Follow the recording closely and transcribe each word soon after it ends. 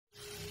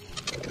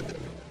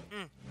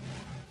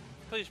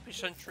Please be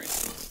Sentry.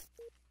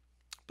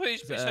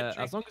 Please be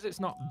Sentry. As long as it's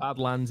not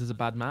Badlands is a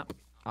bad map,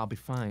 I'll be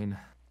fine.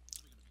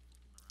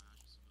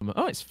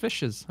 Oh, it's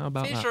Fishers. How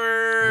about that?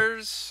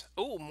 Fishers!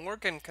 Oh,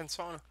 Morgan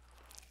Cansana.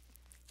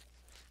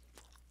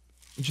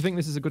 Do you think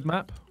this is a good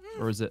map,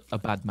 or is it a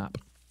bad map?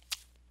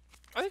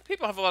 I think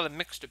people have a lot of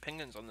mixed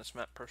opinions on this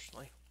map,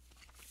 personally.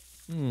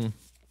 You're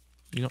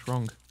not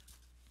wrong.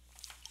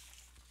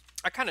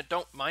 I kind of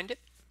don't mind it.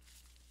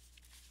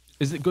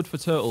 Is it good for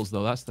turtles,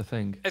 though? That's the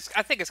thing.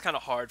 I think it's kind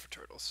of hard for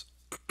turtles.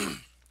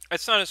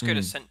 It's not as good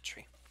as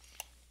Sentry.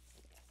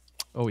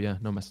 Oh, yeah.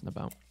 No messing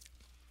about.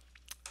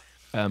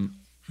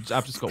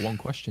 I've just got one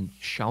question.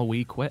 Shall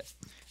we quit?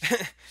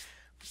 Should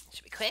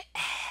we quit?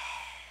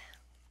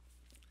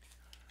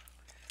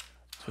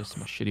 Twist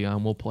my shitty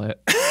arm. We'll play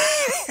it.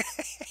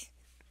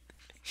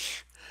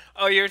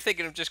 Oh, you're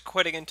thinking of just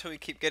quitting until we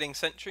keep getting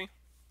Sentry?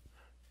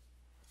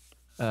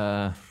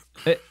 The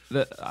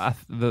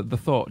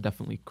thought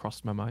definitely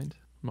crossed my mind.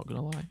 I'm not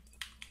gonna lie.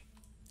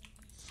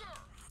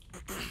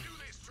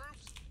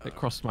 It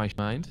crossed my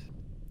mind.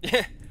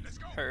 Yeah,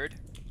 heard.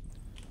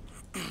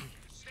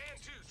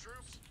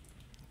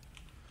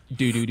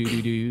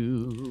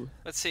 Do.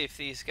 Let's see if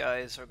these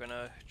guys are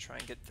gonna try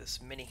and get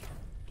this mini.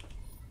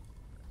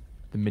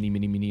 The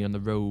mini on the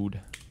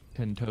road.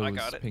 10 toes, I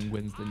got it.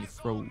 penguins, then you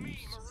froze.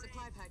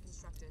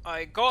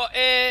 I got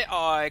it.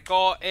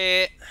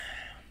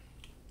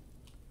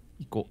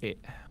 You got it.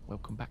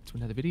 Welcome back to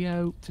another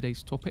video.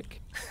 Today's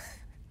topic.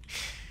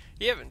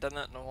 You haven't done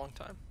that in a long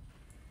time.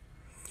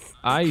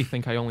 I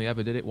think I only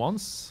ever did it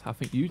once. I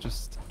think you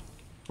just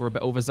were a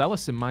bit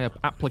overzealous in my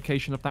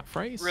application of that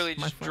phrase. Really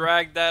just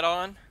dragged that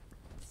on?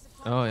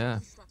 Oh, yeah.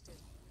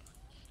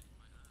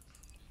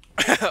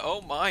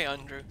 Oh my,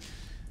 Andrew.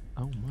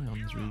 Oh my,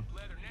 Andrew.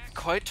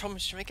 Quiet,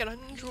 Thomas, you're making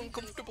Andrew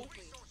uncomfortable.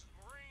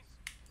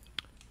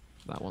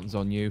 That one's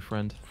on you,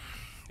 friend.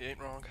 You ain't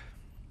wrong.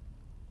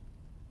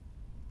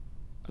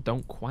 I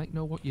don't quite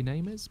know what your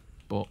name is,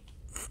 but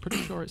pretty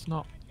sure it's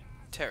not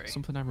Terry.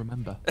 something I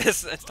remember.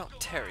 It's not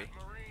Terry.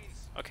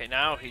 Okay,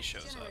 now he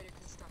shows up.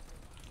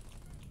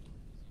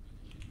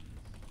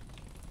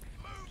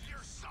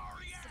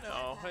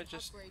 No,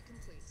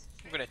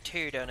 I'm gonna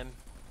tear down him.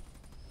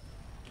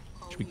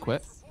 Should we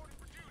quit?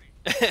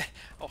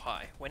 Oh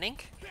hi, winning?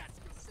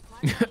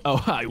 Oh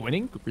hi,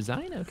 winning.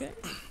 Resign. Okay.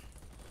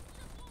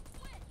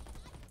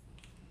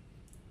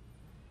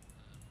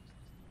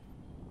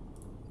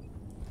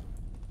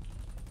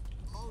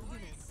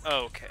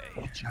 Okay.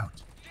 Watch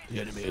out. The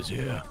enemy is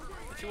here.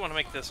 If you want to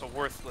make this a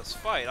worthless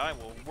fight, I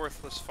will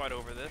worthless fight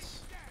over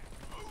this.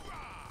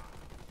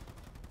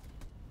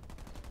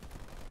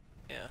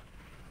 Yeah.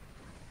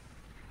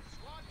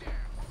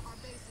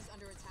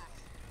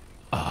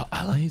 Our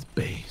allies'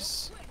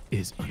 base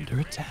is under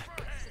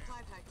attack.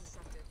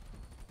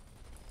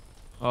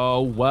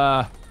 Oh,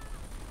 wow.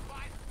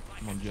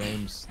 Come on,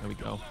 James. There we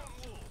go.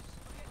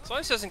 As long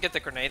as he doesn't get the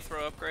grenade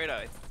throw upgrade,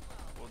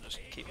 we'll just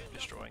keep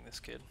destroying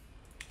this kid.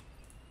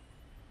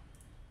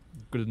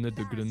 Grenade.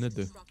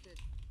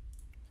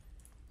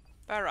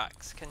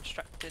 Barracks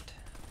constructed.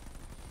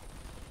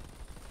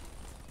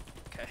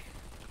 Okay.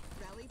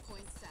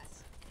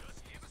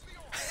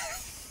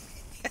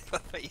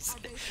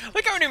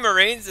 Look how many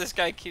Marines this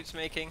guy keeps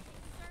making.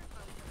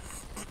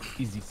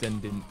 Easy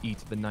sending E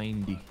to the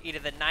 90. E to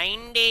the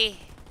 90.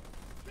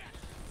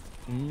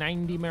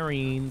 90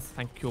 Marines.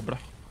 Thank you, bro.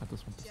 I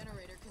just want to say.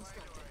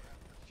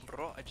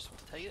 Bro, I just want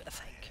to tell you a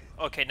thank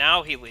you. Okay,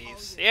 now he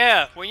leaves.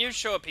 Yeah, when you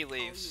show up, he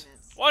leaves.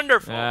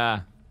 Wonderful.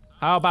 Yeah.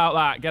 How about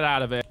that? Get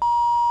out of it.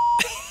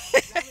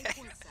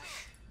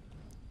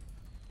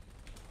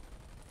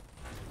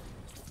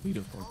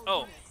 Beautiful.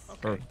 Oh,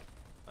 okay.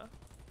 Huh?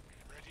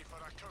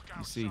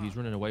 You see, he's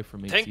running away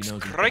from me. Tanks He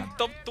knows cranked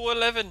up to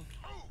 11.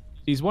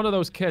 He's one of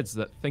those kids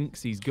that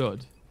thinks he's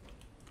good.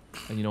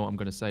 And you know what I'm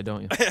going to say,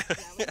 don't you?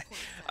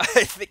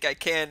 I think I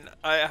can.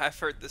 I've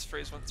heard this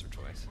phrase once or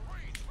twice.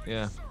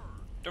 Yeah.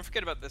 Don't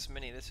forget about this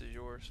mini. This is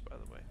yours, by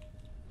the way.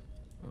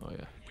 Oh,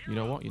 yeah. You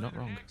know what? You're not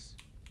wrong.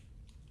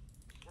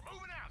 We're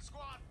moving out,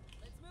 squad.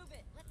 Let's move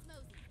it. Let's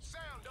move it.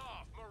 Sound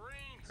off,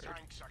 Marines.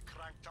 Tanks are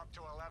cranked up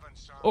to 11,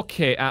 son.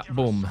 Okay, at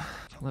boom.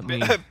 Let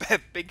me...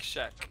 Big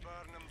Shack.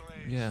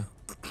 Yeah.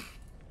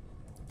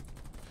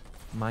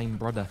 Mine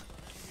brother.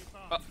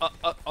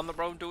 On the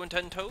road doing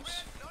 10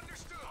 toes?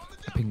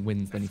 A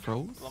penguins, then he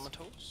froze. Llama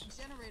toes?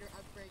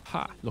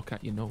 Ha! Look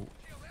at your nose.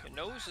 Your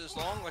nose is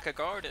long like a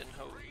garden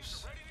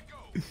hose.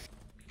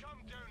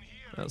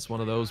 That's one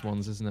of those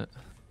ones, isn't it?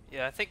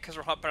 Yeah, I think because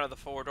we're hopping out of the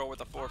forward door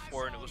with a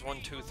 4-4 and it was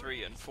 1, 2,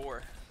 3, and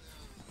 4.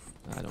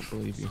 I don't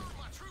believe you.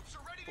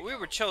 But we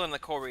were chilling in the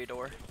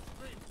corridor.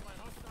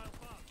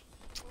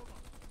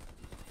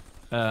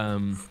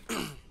 No.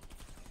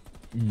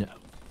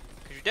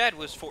 Because your dad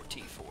was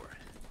 4T4.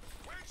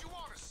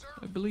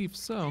 I believe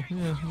so.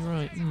 Yeah, you're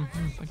right.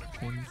 Thank you,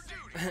 James.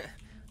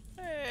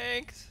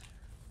 Thanks.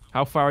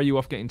 How far are you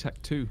off getting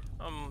Tech 2?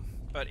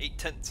 About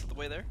 8/10 of the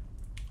way there.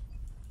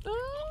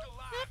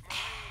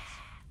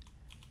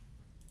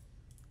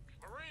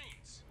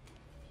 Marines.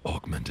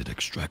 Augmented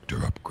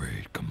extractor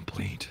upgrade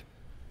complete.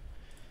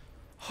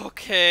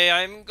 Okay,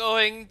 I'm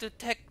going to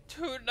Tech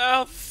 2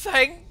 now.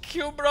 Thank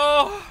you,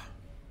 bro.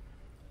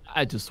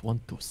 I just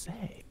want to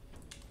say.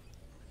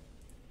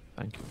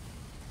 Thank you.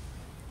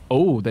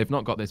 Oh, they've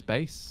not got this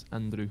base,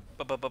 Andrew.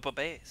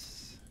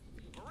 Base.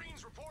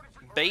 Marines reporting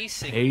for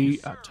Basing. Pay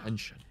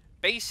attention.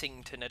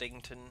 Basing to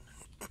Neddington.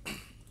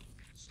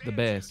 The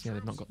base. Yeah,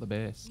 they've not got the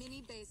base.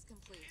 Mini base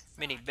complete.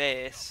 Mini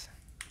base.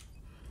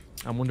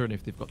 I'm wondering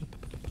if they've got the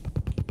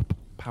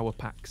power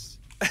packs.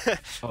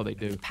 Oh, they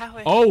do.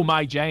 Power. Oh,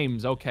 my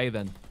James. Okay,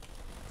 then.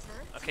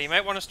 Turret Okay, you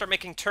might want to start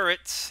making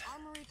turrets.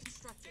 armory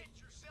constructed.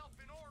 Get yourself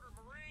in order,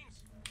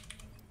 Marines.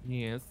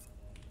 Yes.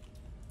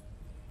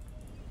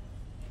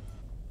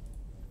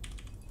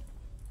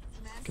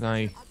 Command Can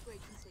I center upgrade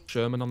complete.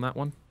 Sherman on that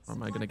one? Or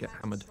am I going to get Supply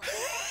hammered? constructed.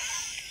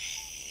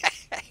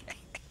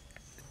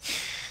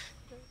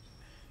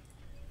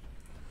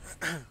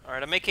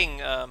 Alright, I'm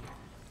making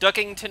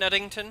ducking to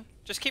Neddington.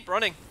 Just keep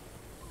running.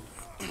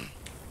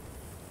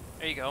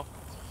 There you go.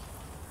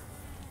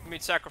 You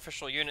need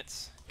sacrificial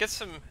units. Get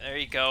some. There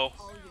you go.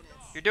 All units.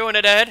 You're doing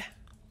it, Ed.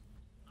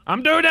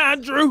 I'm doing it,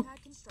 Andrew!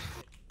 Pad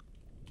constructed.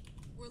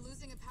 We're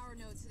losing a power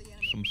node to the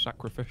enemy. Some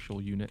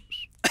sacrificial units.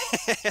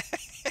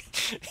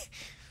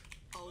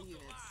 All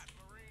units.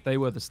 They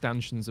were the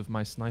stanchions of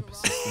my sniper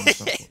systems.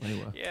 That's what they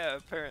were. Yeah,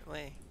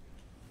 apparently.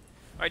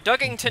 Alright,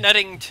 ducking to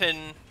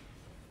Neddington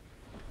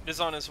is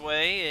on his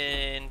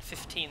way in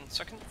 15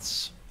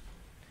 seconds.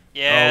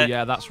 Yeah. Oh,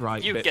 yeah, that's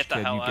right. You bitch get the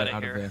kid, hell you outta get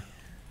out here. of here.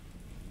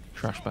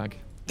 Trash bag.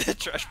 The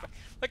trash bag.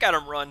 Look at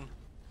him run.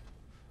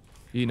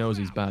 He knows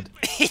he's bad.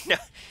 Yeah,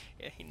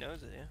 he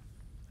knows it, yeah.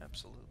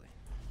 Absolutely.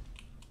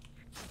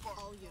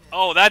 All units.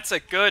 Oh, that's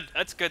good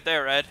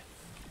there, Ed.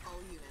 All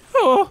units.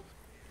 Oh!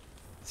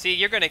 See,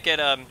 you're gonna get,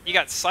 you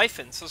got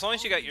siphons, so as long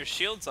as you got your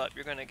shields up,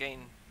 you're gonna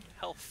gain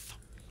health.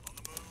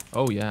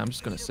 Oh, yeah, I'm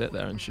just going to sit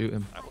there and shoot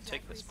him. I will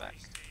take this back.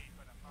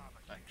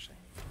 Actually,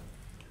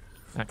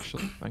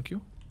 Actually, thank you.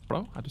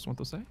 Bro, I just want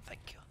to say. thank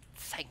you.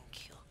 Thank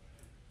you.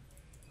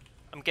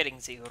 I'm getting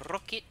the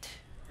rocket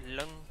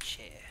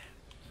launcher.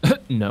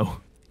 No.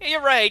 Yeah,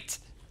 you're right.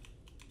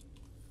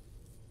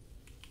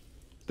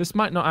 This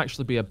might not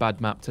actually be a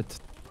bad map to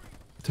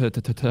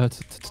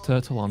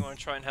turtle You on. wanna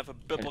try and have a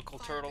biblical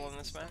turtle on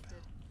this map?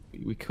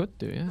 We could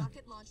do, yeah.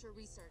 Rocket launcher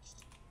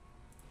researched.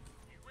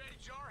 You ready,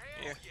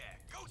 Jarhead? Here. Yeah,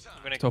 go time.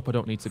 I'm gonna Hope I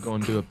don't need to go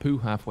and do a poo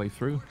halfway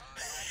through.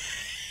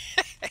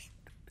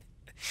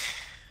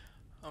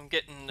 I'm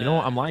getting. You know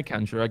what I'm like,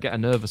 Andrew? I get a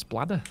nervous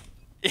bladder.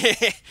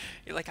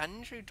 You're like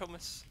Andrew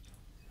Thomas.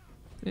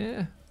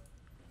 Yeah.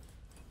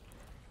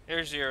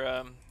 Here's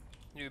your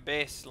new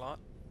base slot.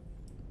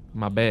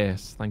 My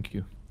base, thank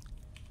you.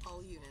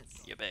 All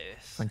units. Your base.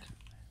 Thank you.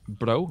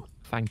 Bro,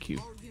 thank you.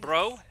 All units.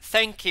 Bro,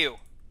 thank you.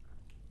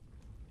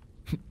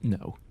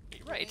 No.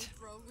 You're right.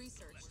 Throw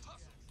researched.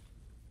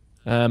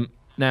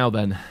 Now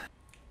then. I'm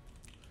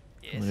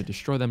Yes. gonna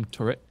destroy them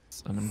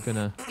turrets, and I'm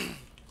gonna...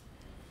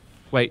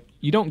 Wait,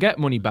 you don't get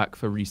money back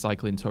for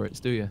recycling turrets,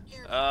 do you?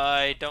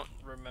 I don't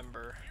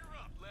remember.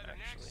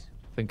 Actually.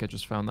 I think I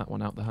just found that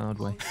one out the hard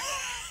way.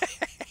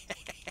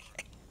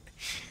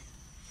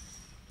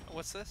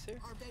 What's this here?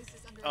 Our base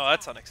is under Oh,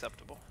 that's attack.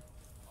 unacceptable.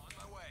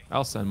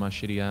 I'll send my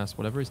shitty ass,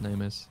 whatever his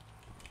name is.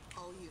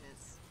 All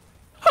units.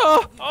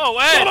 Oh,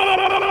 Ed!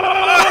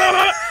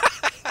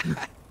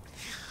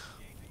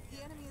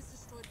 The enemy has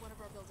destroyed one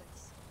of our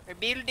buildings. Our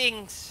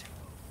buildings.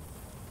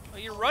 Oh,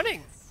 you're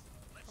running.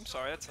 I'm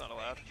sorry, that's not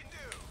allowed.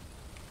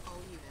 All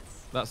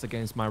units. That's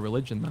against my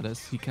religion, that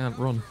is. He can't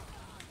run.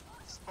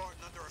 Spartan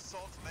under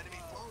assault from enemy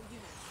All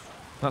units.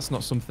 That's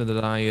not something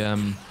that I,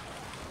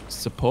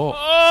 support.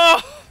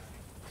 Oh!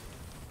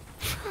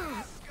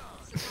 Supply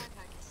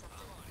pack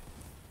constructed.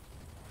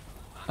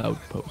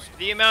 Outpost.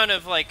 The amount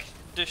of, like,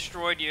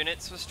 destroyed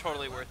units was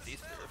totally worth these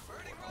 3 or 4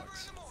 warlogs.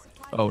 Supply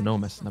Oh, pack no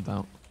messing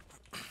about.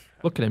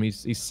 Look at him,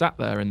 he's sat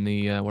there in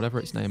the, whatever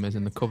its name is,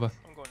 in the cover.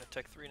 I'm going to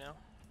Tech 3 now.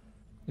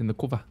 In the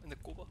cover. In the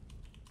Cuba.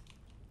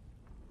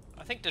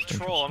 I think the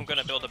troll, I'm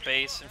gonna build a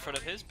base in front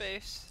of his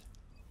base.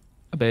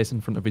 A base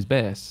in front of his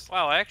base.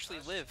 Wow, I actually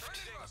lived.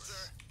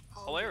 That's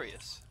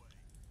hilarious.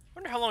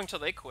 Wonder how long till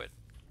they quit.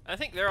 I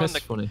think they're on That's the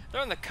funny. they're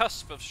on the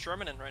cusp of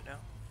Shermanin right now.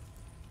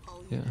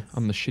 All Yeah, units.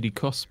 on the shitty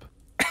cusp.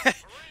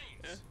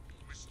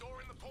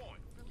 restoring the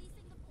point.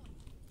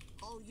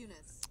 All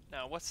units.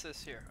 Now, what's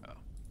this here? Oh,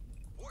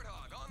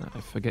 I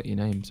forget your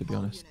name, to be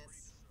All honest.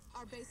 units.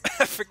 Our base is I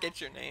under forget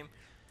attack. your name.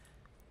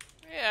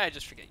 Yeah, I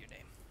just forget your name.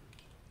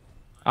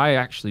 I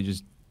actually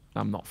just...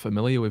 I'm not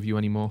familiar with you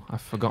anymore.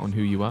 I've forgotten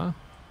who you are.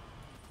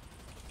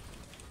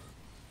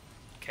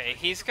 Okay,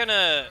 he's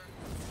gonna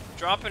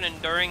drop an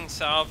enduring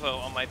salvo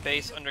on my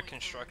base under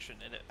construction,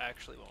 and it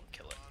actually won't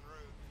kill it.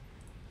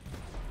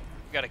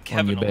 You got a On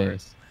Kevin your alert.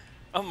 base.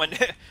 On my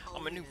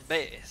on my new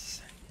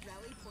base.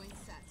 Rally point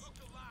set.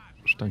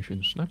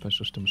 Stanchion sniper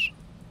systems.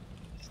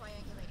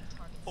 Triangulating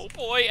targets. Oh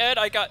boy, Ed,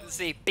 I got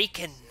the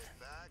beacon.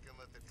 Back and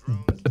let the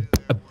drones do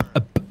their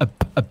work.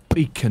 A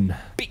beacon.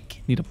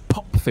 Beacon. Need a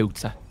pop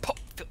filter. Pop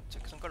filter,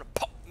 because I'm gonna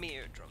pop me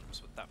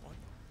eardrums with that one.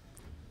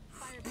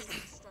 Fire base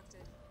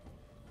constructed.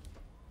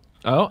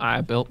 Oh,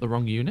 I built the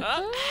wrong unit.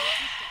 Ah.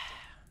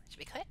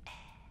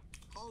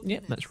 Yeah,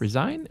 let's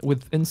resign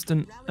with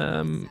instant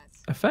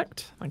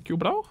effect. Thank you,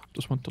 bro.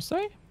 Just want to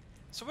say.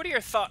 So what are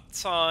your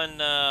thoughts on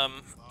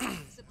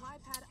Supply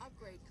pad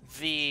upgrade.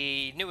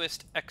 the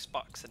newest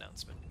Xbox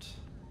announcement?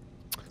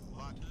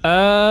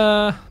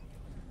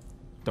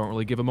 Don't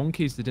really give a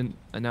monkeys. They didn't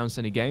announce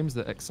any games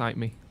that excite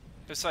me.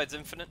 Besides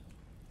Infinite?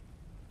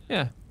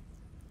 Yeah.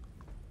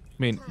 I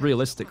mean,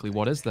 realistically,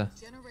 what is there?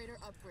 Generator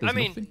upgrade. There's I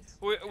mean,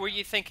 nothing. were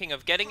you thinking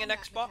of getting an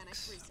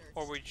Xbox,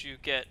 or would you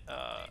get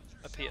a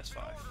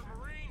PS5?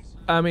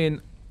 I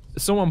mean,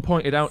 someone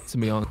pointed out to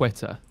me on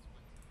Twitter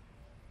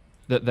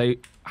that they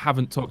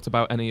haven't talked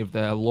about any of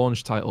their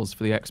launch titles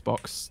for the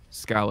Xbox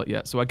Scarlet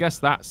yet. So I guess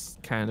that's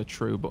kind of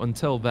true. But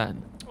until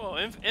then, Well,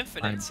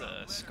 Infinite's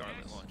a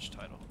Scarlet launch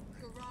title.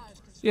 Garage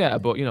yeah.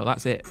 But you know,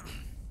 that's it.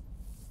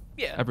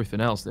 Yeah.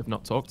 Everything else they've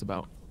not talked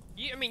about.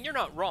 I mean, you're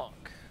not wrong.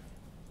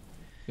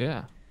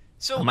 Yeah.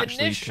 So I'm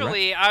actually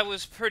initially, I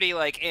was pretty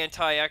like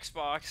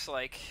anti-Xbox.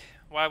 Like,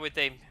 why would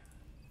they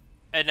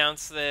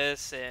announce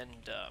this?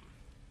 And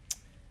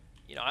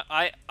you know,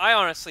 I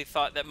honestly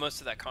thought that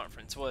most of that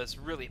conference was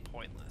really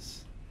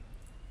pointless.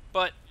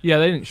 But Yeah,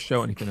 they didn't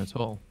show anything at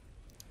all.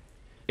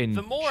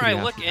 the more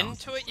I look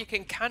into it, you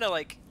can kind of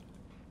like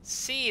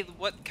see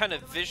what kind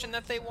of vision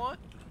that they want.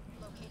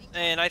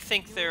 And I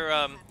think their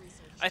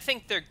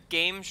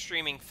game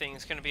streaming thing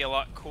is going to be a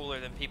lot cooler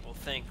than people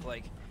think.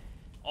 Like,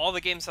 all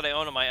the games that I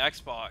own on my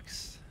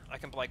Xbox, I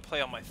can like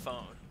play on my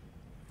phone,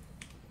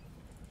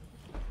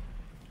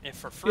 and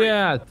for free.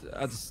 Yeah,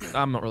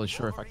 I'm not really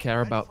sure if I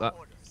care about that.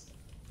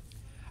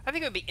 I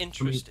think it would be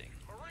interesting.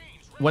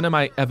 When am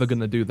I ever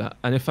gonna do that?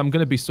 And if I'm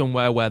gonna be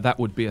somewhere where that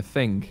would be a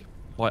thing,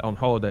 like on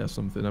holiday or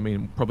something, I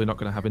mean, probably not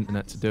gonna have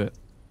internet to do it.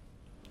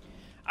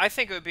 I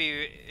think it would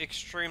be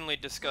extremely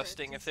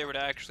disgusting if they were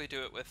to actually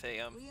do it with a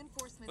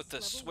reinforcements with the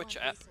level Switch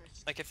 1 app.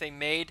 research. Like if they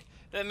made,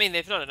 I mean,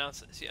 they've not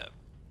announced this yet,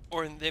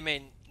 or they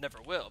may never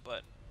will.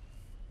 But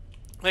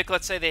like,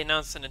 let's say they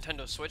announced the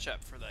Nintendo Switch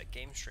app for that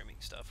game streaming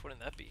stuff.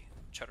 Wouldn't that be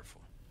cheddarful?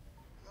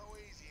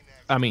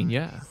 I mean,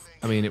 yeah.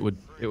 I mean, it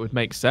would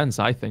make sense,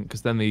 I think,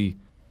 because then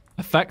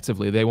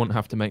effectively they wouldn't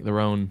have to make their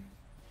own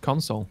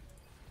console,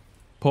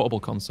 portable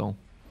console.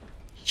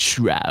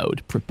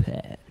 Shroud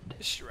prepared.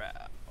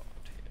 Shroud.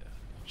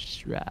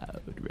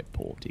 Shroud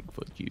reporting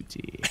for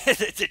duty.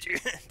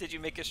 Did you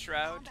make a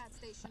shroud? Combat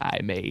station.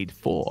 I made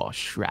 4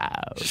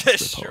 shrouds.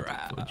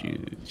 Shroud. For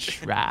duty.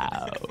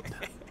 Shroud.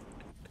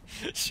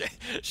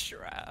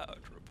 Shroud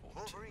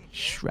report.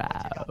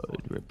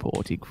 Shroud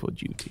reporting for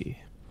duty.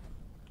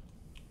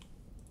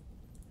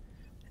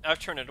 I've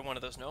turned into one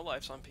of those no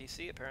lives on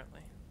PC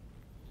apparently.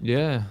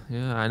 Yeah,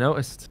 I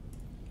noticed.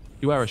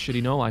 You are a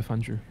shitty no life,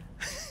 Andrew.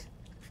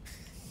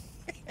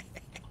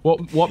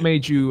 What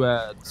made you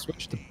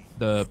switch to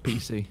the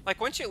PC? Like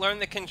once you learn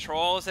the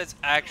controls, it's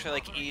actually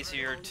like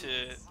easier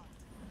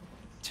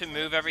to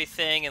move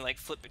everything and like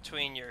flip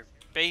between your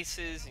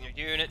bases and your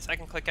units. I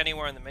can click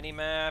anywhere on the mini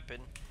map,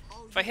 and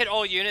if I hit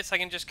all units, I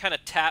can just kind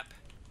of tap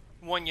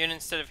one unit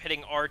instead of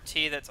hitting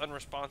RT that's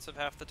unresponsive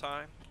half the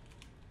time.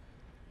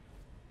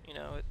 You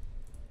know, it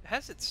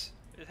has its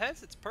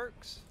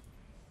perks.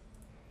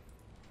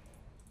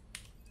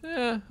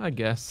 Yeah, I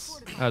guess.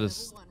 Fortify I level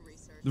just 1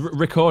 research.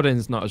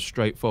 recording's not as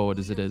straightforward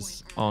as it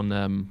is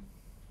on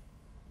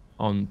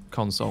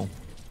console.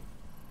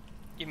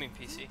 You mean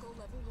PC? Vehicle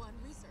level 1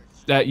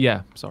 research.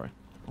 Yeah, sorry,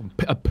 on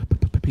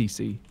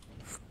PC.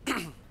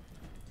 Turret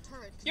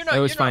You're I not.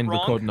 always You're find not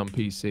wrong. recording on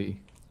PC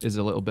is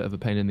a little bit of a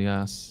pain in the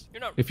ass.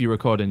 You're not. If you're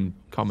recording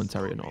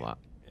commentary and all that.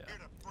 Yeah.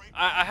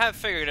 I have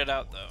figured it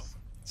out though,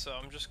 so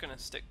I'm just gonna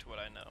stick to what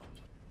I know.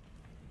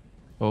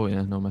 Oh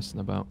yeah, no messing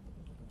about.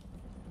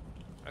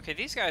 Okay,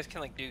 these guys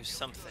can like do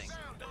something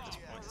at this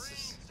point.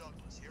 This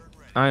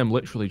I am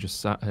literally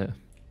just sat here.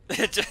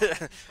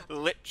 is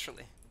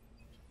literally.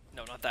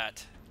 No, not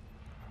that.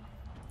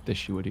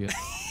 This you idiot.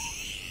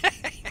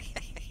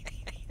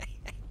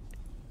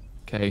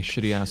 Okay,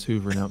 shitty ass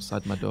hoovering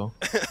outside my door.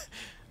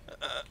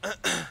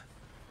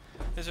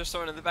 Is there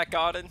someone in the back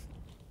garden?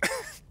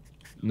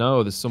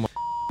 No, there's someone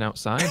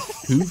outside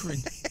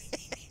hoovering.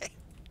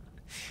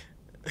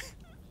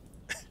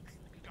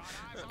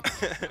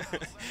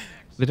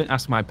 They didn't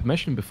ask my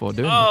permission before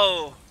doing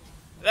Oh,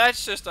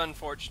 that's just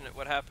unfortunate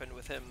what happened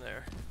with him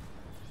there.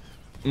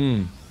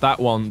 it.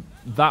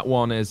 That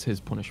one is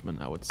his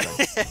punishment, I would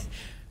say.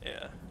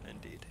 Yeah,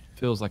 indeed.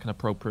 Feels like an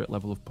appropriate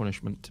level of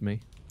punishment to me.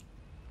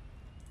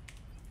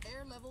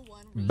 air level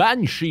 1 research.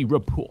 Banshee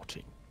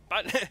reporting.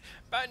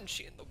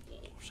 Banshee in the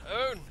war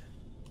zone.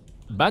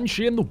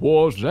 Banshee in the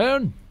war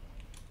zone.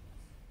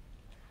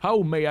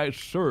 How may I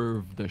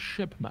serve the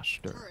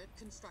shipmaster? Turret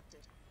constructed.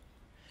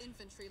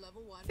 Infantry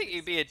level 1 I think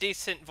you'd be a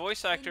decent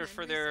voice actor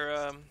for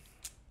their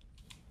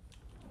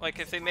like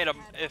if they made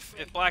if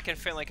Black and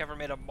Fin like ever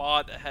made a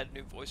mod that had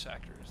new voice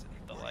actors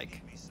that you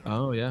like.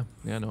 Oh yeah,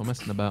 no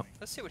messing about.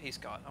 Let's see what he's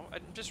got.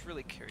 I'm just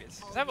really curious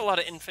because I have a lot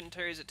of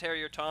infantaries at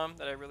Terrier Tom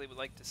that I really would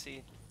like to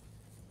see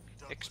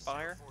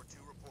expire.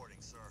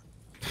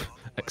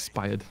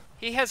 Expired.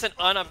 He has an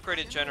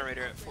unupgraded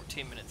generator at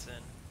 14 minutes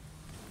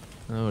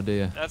in. Oh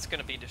dear. That's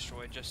gonna be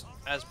destroyed just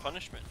as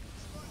punishment.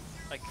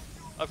 Like,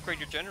 upgrade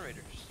your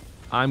generators.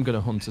 I'm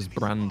gonna Hunter's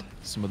brand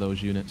some of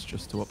those units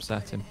just to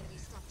upset him.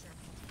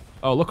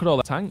 Oh, look at all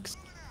the tanks.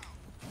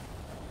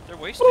 They're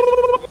wasted.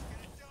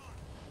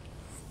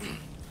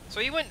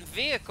 So he went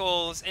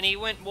vehicles and he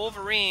went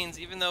Wolverines,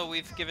 even though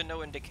we've given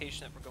no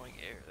indication that we're going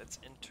air. That's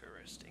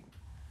interesting.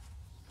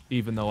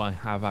 Even though I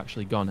have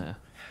actually gone air.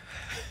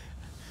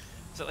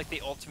 Is that like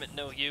the ultimate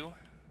no you?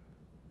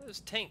 Those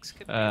tanks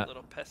could be a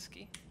little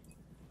pesky.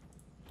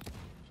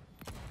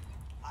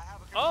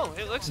 Oh,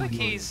 it looks like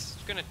he's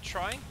gonna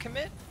try and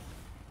commit.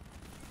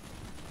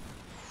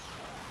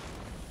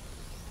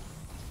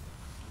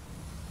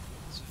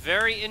 It's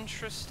very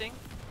interesting,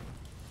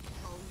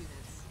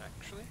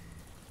 actually.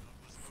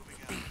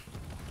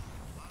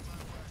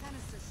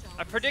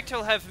 I predict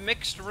he'll have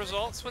mixed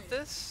results with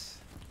this.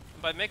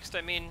 By mixed,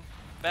 I mean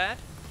bad.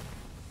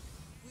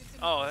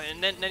 Oh,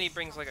 and then he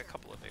brings like a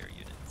couple of air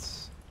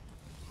units.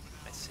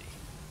 I see.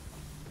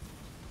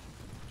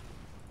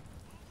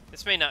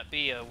 This may not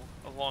be a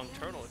long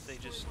turtle if they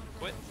just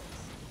quit.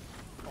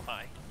 Oh,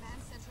 hi.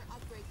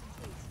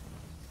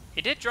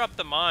 He did drop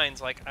the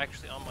mines, like,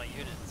 actually on my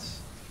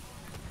units.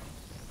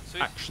 So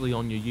Actually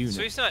on your unit.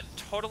 So he's not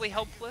totally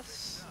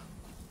helpless?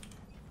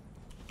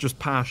 Just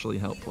partially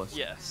helpless.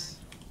 Yes.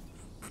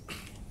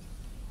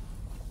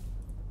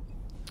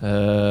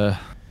 Uh...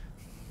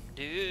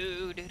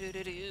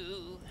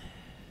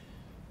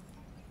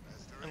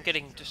 I'm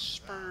getting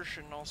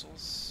dispersion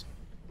nozzles.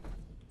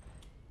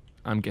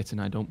 I'm getting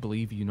I don't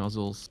believe you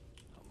nozzles.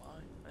 Come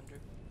on, Andrew.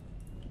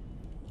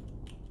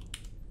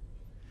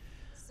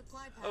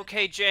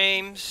 Okay,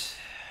 James.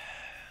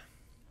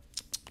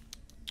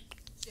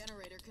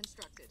 Generator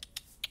constructed.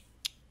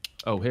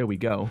 Oh, here we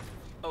go.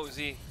 Oh, is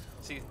he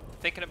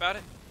thinking about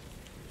it?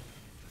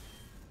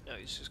 No,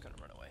 he's just gonna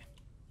run away.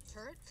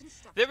 Turret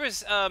constructed. There was,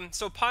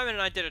 so Pyman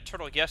and I did a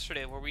turtle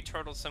yesterday where we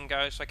turtled some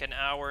guys like an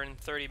hour and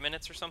 30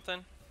 minutes or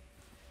something.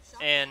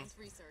 And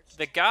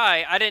the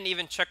guy, I didn't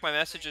even check my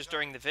messages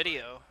during the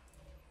video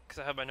because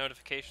I had my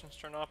notifications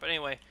turned off. But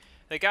anyway,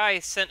 the guy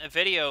sent a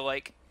video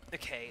like,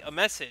 okay, a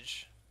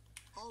message,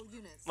 All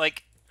units.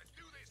 like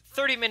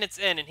 30 minutes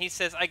in, and he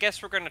says, I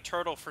guess we're going to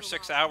turtle for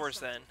 6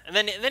 hours then. And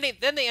then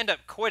they end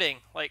up quitting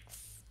like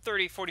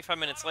 30, 45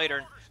 minutes later.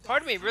 And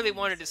part of me really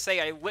wanted to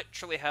say I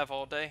literally have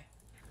all day.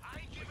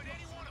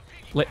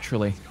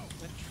 Literally.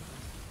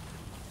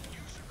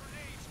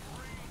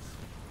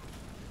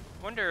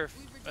 Wonder if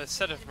a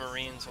set of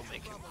Marines will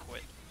make him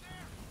quit.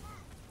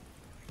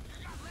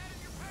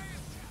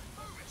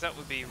 'Cause that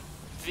would be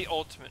the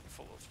ultimate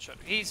full of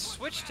cheddar. He's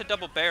switched to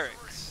double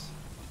barracks.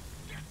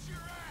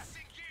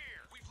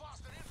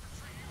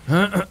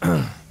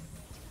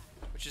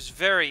 Which is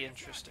very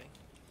interesting.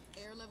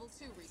 Air level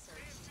 2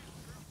 researched.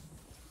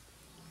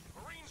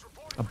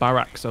 A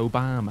Barracks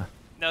Obama.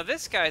 Now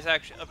this guy's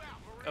actually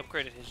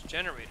upgraded his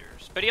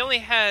generators, but he only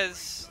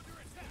has...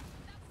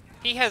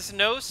 He has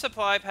no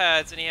supply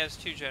pads and he has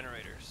 2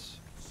 generators.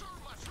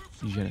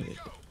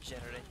 Generator.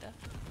 Generator?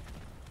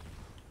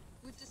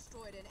 We've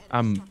destroyed an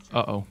enemy structure.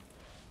 Uh-oh.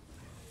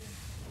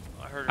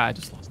 I heard I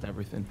just lost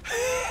everything.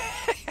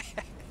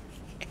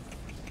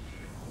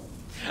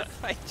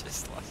 I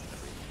just lost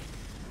everything.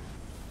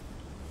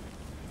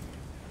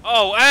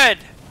 Oh, Ed!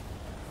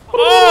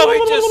 Oh, he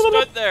just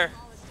stood there.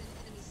 Demolished an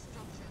enemy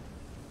structure.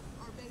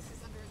 Our base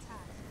is under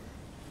attack.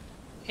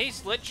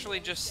 He's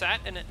literally just sat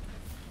in it.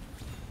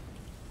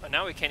 But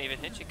now we can't even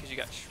hit you because you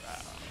got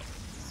Shroud.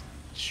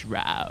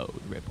 Shroud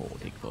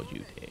reporting for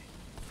duty.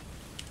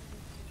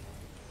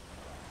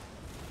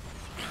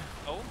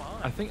 Oh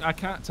my. I think I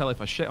can't tell if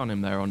I shit on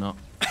him there or not.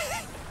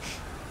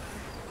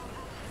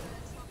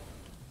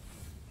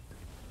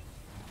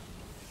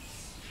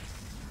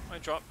 My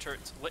drop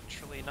turret's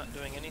literally not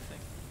doing anything.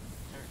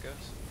 There it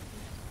goes.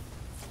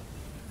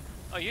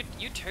 Oh,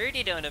 you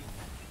turdied on him.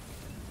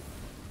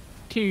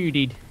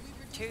 Tooted.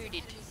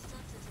 Turdied.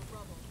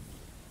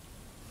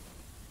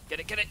 Get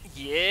it, get it.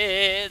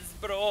 Yes,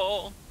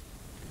 bro.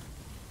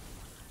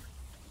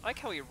 I like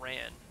how he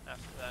ran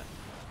after that.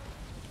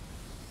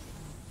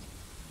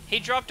 He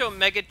dropped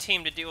Omega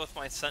Team to deal with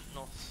my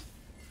Sentinels.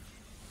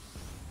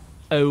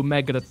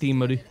 Omega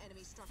Team. Enemy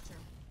structure.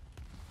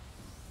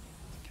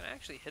 Can I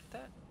actually hit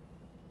that?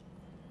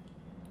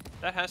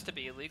 That has to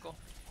be illegal.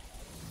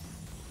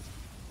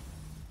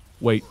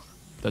 Wait,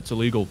 that's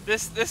illegal.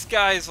 This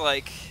guy's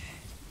like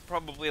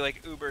probably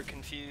like uber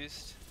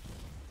confused.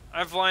 I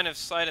have line of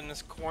sight in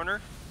this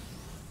corner,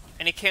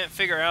 and he can't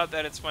figure out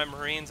that it's my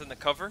Marines in the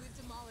cover. We've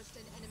demolished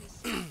an enemy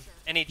structure.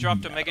 And he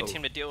dropped No. Omega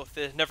Team to deal with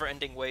the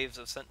never-ending waves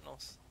of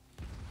Sentinels.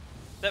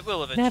 That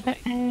will eventually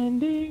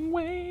Never-ending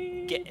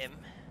way. get him.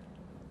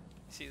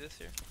 See this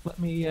here? Let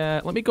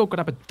me go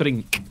grab a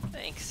drink.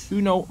 Thanks.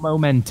 Uno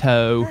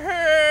momento.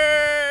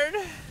 Heard.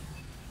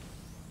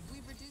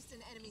 We've reduced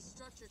an enemy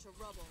structure to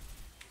rubble.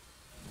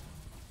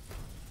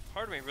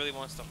 Part of me really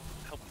wants to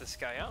help this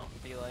guy out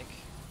and be like,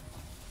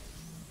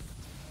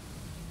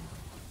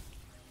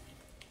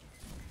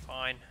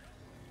 fine,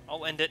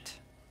 I'll end it.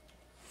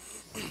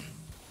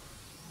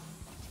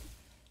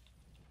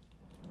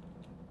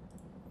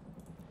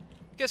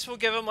 Guess we'll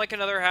give them like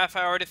another half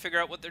hour to figure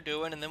out what they're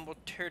doing, and then we'll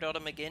turd on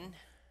them again.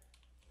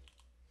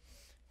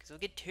 Because we'll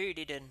get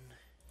turded in.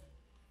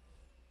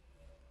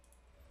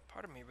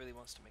 Part of me really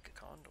wants to make a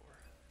condor.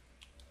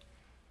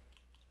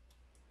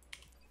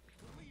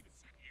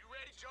 You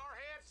ready,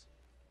 Jarheads?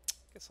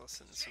 Guess I'll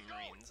send some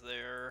Marines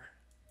there.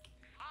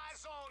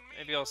 Eyes on me.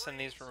 Maybe I'll send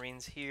these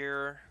Marines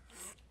here.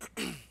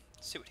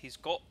 See what he's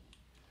got.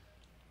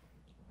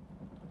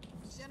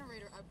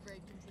 Generator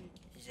upgrade complete.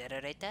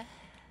 Generator.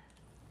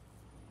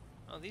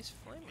 Oh, these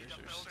flamers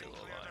are still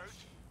alive.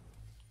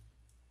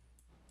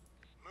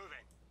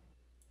 Moving.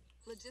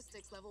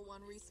 Logistics level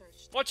 1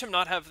 researched. Watch him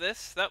not have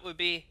this. That would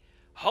be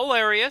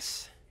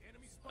hilarious.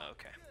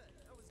 Okay.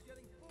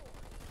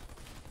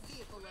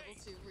 Vehicle level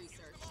 2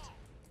 researched.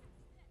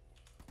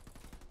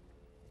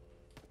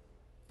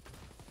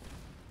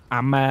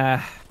 I'm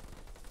back.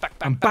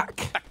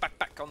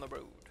 Back on the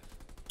road.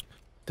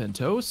 10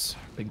 toes,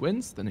 big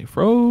wins, then he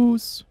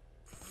froze.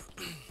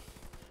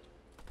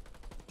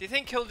 Do you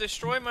think he'll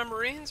destroy my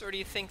Marines, or do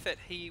you think that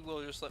he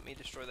will just let me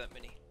destroy that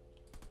mini?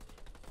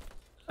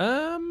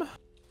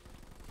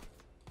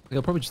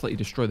 He'll probably just let you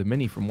destroy the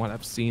mini from what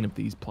I've seen of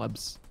these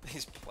plebs.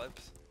 These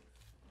plebs.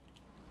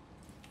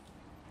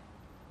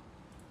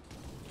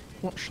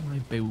 What shall I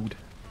build?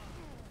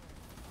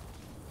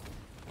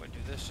 I'm going to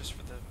do this just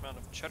for the amount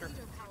of cheddar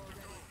Leader power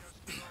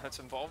ready. that's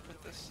involved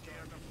with this.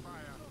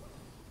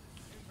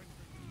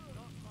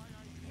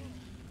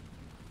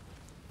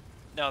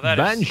 No, that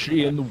is...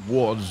 Banshee in the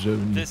war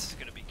zone. This is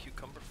going to be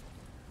cucumberful.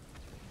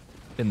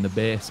 In the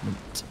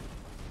basement.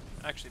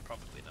 Actually,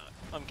 probably not.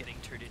 I'm getting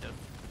turded up.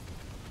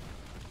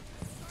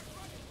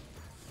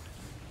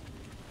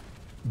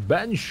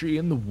 Banshee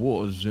in the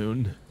war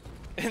zone.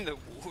 In the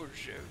war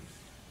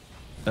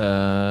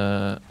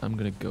zone. I'm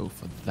gonna go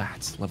for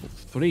that. Level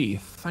 3.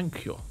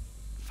 Thank you.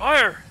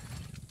 Fire!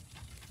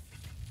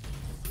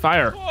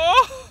 Fire.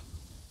 Oh!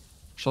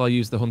 Shall I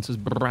use the hunter's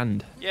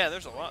brand? Yeah,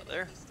 there's a lot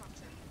there.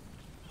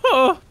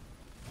 Oh.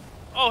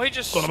 Oh, he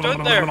just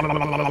stood there.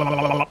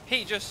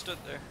 He just stood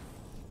there.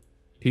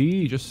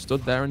 He just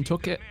stood there and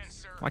took it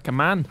like a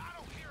man. I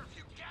don't care if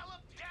you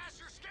gallop,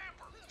 dash, or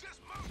scamper. Just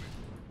move it.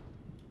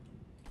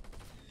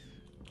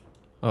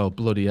 Oh,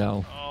 bloody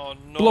hell. Oh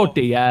no.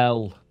 Bloody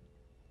hell.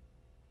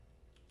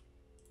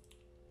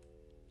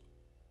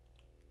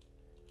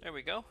 There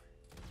we go.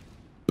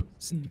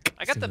 Sneak,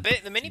 I got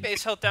the mini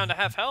base health down to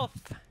half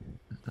health.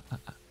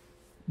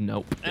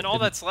 Nope. And all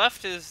that's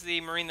left is the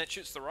Marine that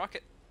shoots the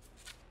rocket.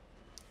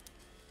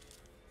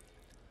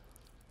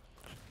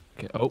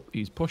 Okay. Oh,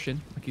 he's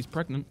pushing like he's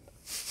pregnant.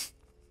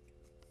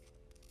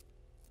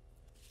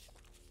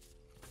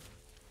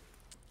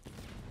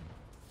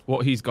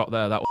 What he's got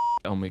there, that will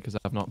on me because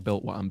I've not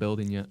built what I'm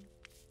building yet.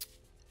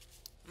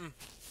 Leader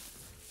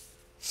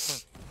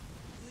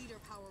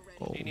power ready.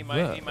 Oh, Do you need my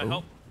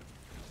help?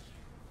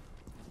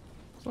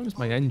 As long as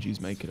my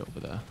NGs make it over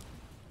there.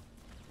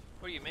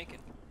 What are you making?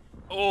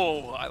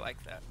 Oh, I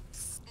like that.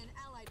 An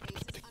allied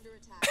base is under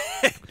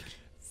attack.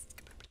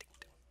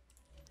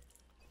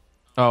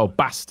 Oh,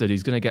 bastard.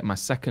 He's going to get my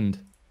second.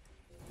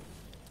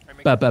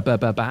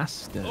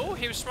 Bastard. Oh,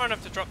 he was smart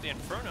enough to drop the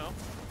Inferno.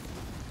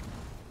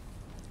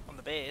 On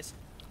the base.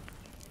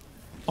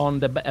 On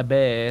the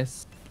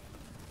base.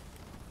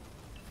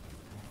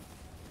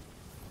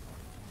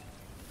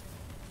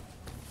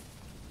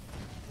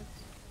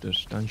 The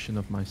stanchion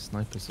of my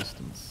sniper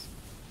systems.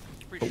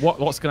 But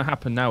what's going to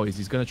happen now is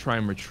he's going to try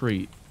and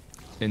retreat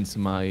into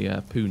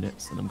my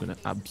punits, and I'm going to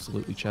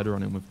absolutely cheddar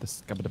on him with the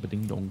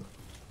scabba-dabba-ding-dong.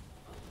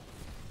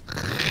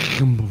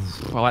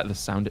 I like the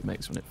sound it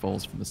makes when it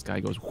falls from the sky.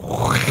 It goes.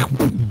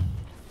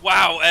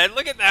 Wow, Ed,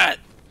 look at that!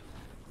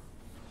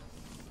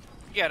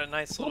 You got a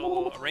nice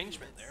little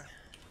arrangement there.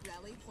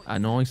 Rally point. A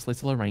nice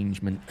little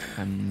arrangement.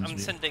 I'm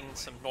sending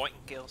some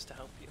Nightingales to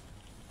help you.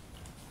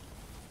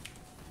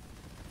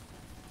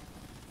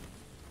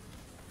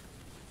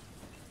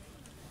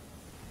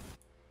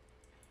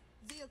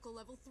 Vehicle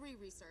level 3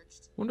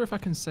 researched. Wonder if I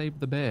can save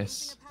the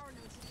base. Moving a power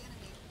node to the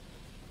enemy.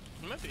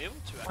 You might be able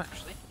to,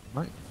 actually.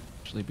 Might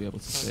actually be able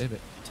to save it.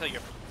 Tell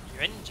your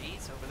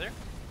NG's over there.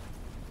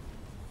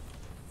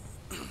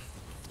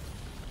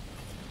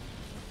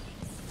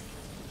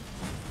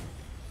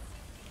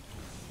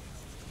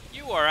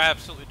 You are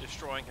absolutely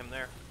destroying him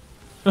there.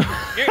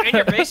 And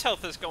your base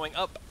health is going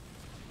up.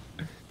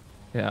 Yeah.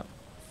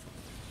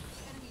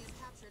 The enemy has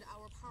captured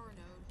our power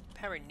node.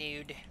 Power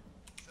nude.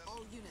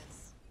 All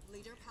units.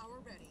 Leader power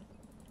ready.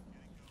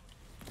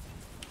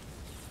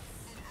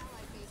 An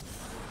allied base is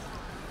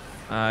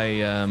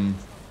under attack.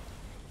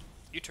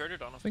 You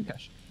turned on him.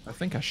 I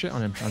think I shit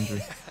on him, Andrew.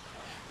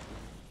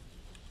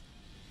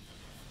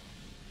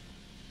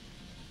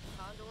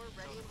 Condor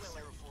ready and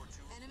willing.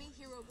 Enemy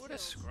hero What a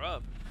killed.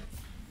 scrub.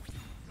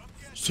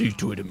 See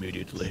to it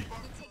immediately.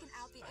 We've taken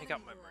out the I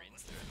got enemy my hero.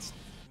 Marines there. It's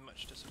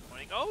much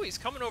disappointing. Oh, he's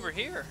coming over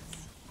here.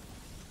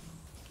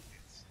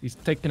 He's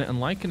taking it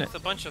and liking it.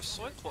 With a bunch of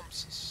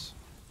Cyclopses.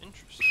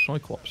 Interesting.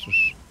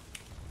 Cyclopses.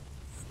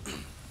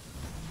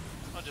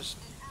 I'll just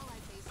An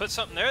allied base put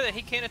something there that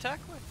he can't attack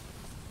with.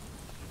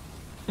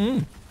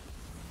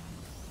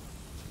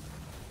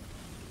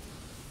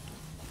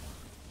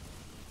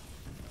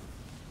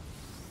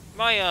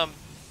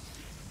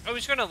 I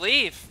was gonna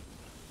leave.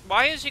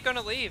 Why is he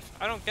gonna leave?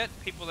 I don't get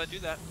people that do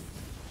that.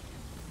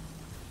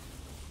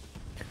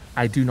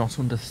 I do not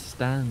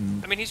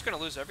understand. I mean, he's gonna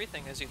lose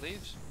everything as he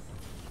leaves.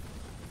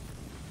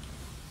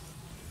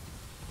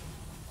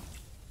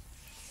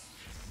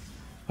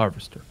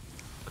 Harvester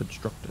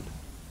constructed.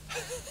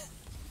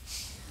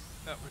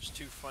 That was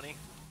too funny.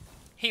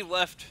 He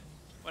left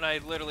when I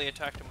literally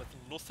attacked him with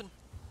nothing.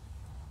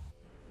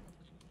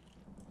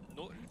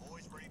 Nothing.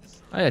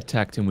 I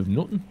attacked him with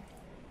nothing.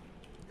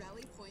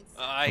 Rally points.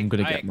 I'm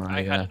gonna get my,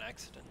 I had an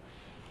accident.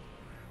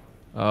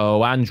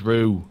 Oh,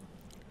 Andrew.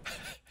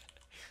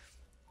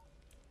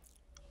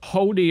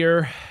 Oh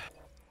dear.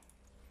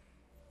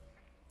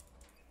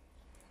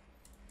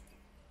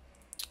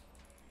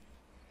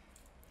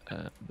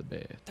 The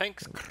bear.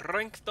 Tanks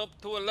cranked up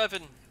to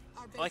 11.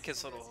 Our base Like his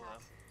is little. under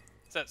attack.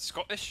 Is that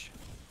Scottish?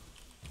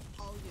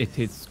 All It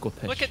is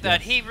Scottish. Look at that.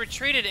 yes. He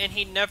retreated and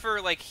he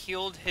never like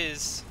healed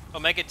his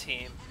Omega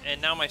team,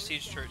 and now my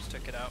siege turrets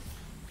took it out.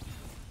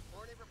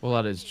 Well,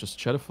 that is just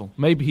cheerful.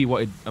 Maybe he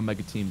wanted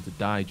Omega Team to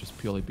die just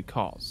purely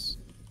because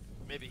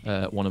Maybe.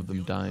 one of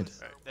them died.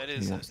 Right, that he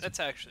is. wants to- That's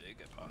actually a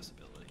good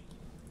possibility.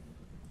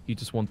 He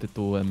just wanted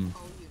to, All units.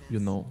 you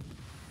know,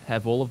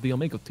 have all of the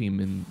Omega Team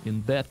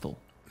in battle.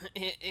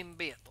 In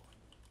battle.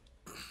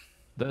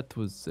 That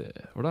was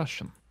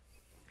Russian.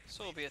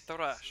 Soviet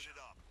Russia.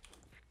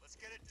 Let's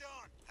get it done.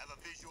 Have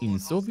a visual In on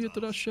Soviet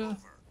hostiles. Russia,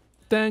 Over.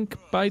 tank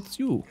bites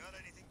you. Got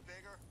anything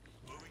bigger?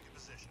 Moving to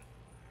position.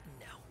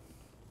 No.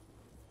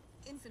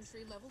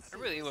 Infantry level 3.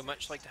 I really would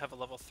much like to have a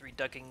level 3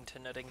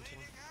 Duggington Eddington.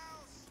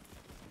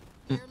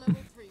 Air level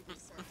 3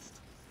 researched.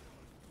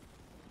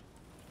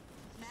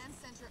 Man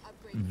center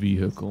upgrade.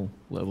 Vehicle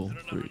level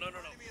 3. Enemy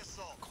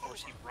assault. Of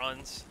course he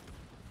runs.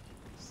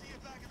 See you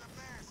back in the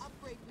base.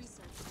 Upgrade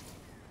researched.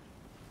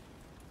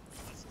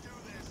 Let's do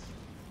this.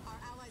 Our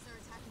allies are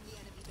attacking the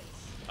enemy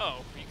base. Oh,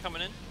 are you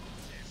coming in?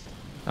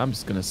 I'm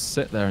just gonna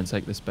sit there and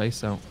take this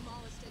base out.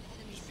 Demolished an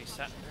enemy Just be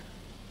structure. sat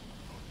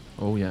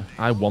there. Oh yeah,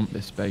 I want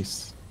this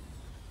base.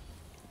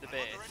 The Under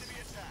base. enemy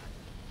attack.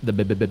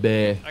 The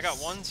base. I got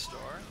 1 star.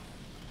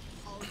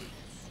 All units.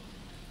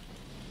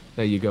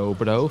 There you go,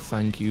 bro.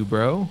 Thank you,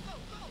 bro.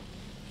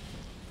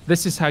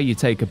 This is how you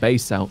take a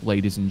base out,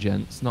 ladies and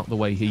gents, not the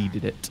way he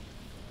did it.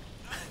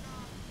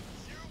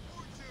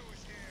 042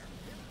 is here.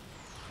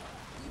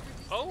 We've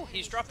reduced Oh, the he's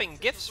enemy's dropping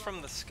structure gifts to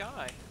from the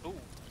sky. Ooh.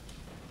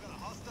 Got a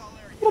hostile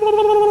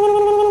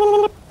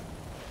area.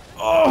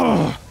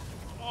 Oh.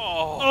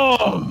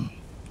 Oh!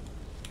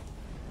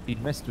 He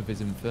messed with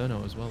his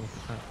Inferno as well. Look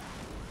at that.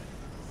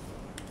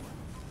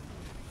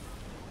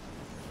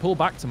 Pull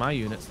back to my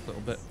units a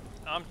little bit,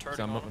 I'm because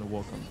turning I'm not on. going to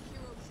walk on. Enemy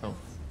hero Oh, killed.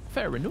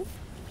 fair enough.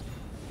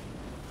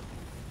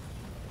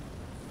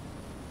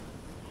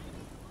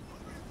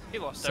 He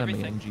lost Send me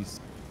everything. NGs.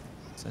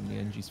 Send the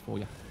NGs for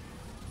you.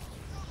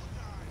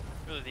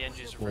 Really, the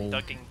engines were Whoa.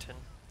 Duggington.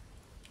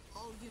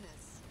 All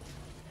units.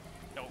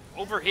 No,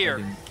 over here.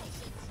 Heading-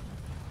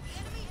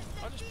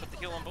 I'll just put the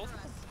heal on both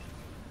of them.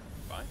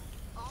 Fine.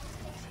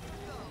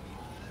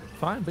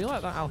 Fine, be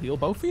like that. I'll heal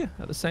both of you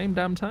at the same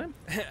damn time.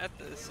 At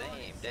the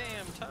same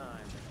damn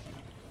time.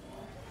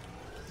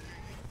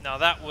 Now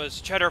that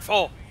was cheddar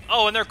full.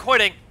 Oh, and they're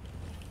quitting.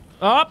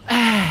 Up.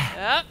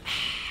 Yep.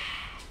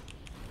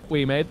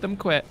 We made them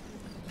quit.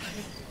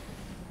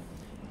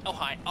 Oh,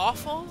 hi.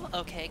 Awful?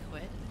 Okay,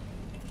 quit.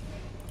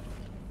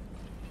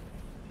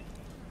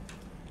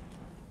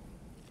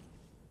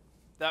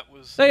 That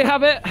was There you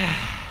have it.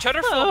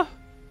 cheddar full.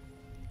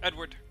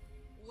 Edward.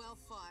 Well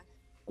fought.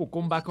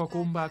 Kukumba,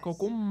 kukumba,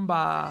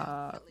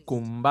 kukumba.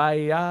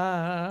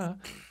 Kumbaya.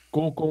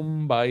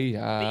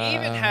 Kukumbaya. They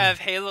even have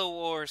Halo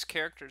Wars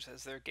characters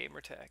as their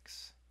gamer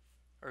tags.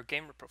 Or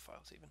gamer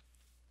profiles, even.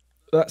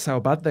 That's how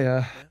bad they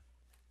are.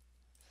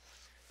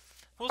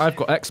 We'll I've see.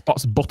 got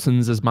Xbox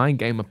buttons as my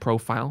gamer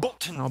profile.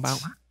 Buttons. How about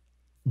that?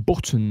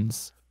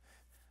 Buttons.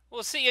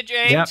 We'll see you,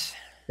 James.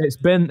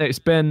 It's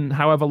been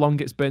however long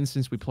it's been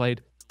since we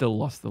played. Still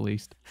lost the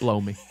least.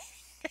 Blow me.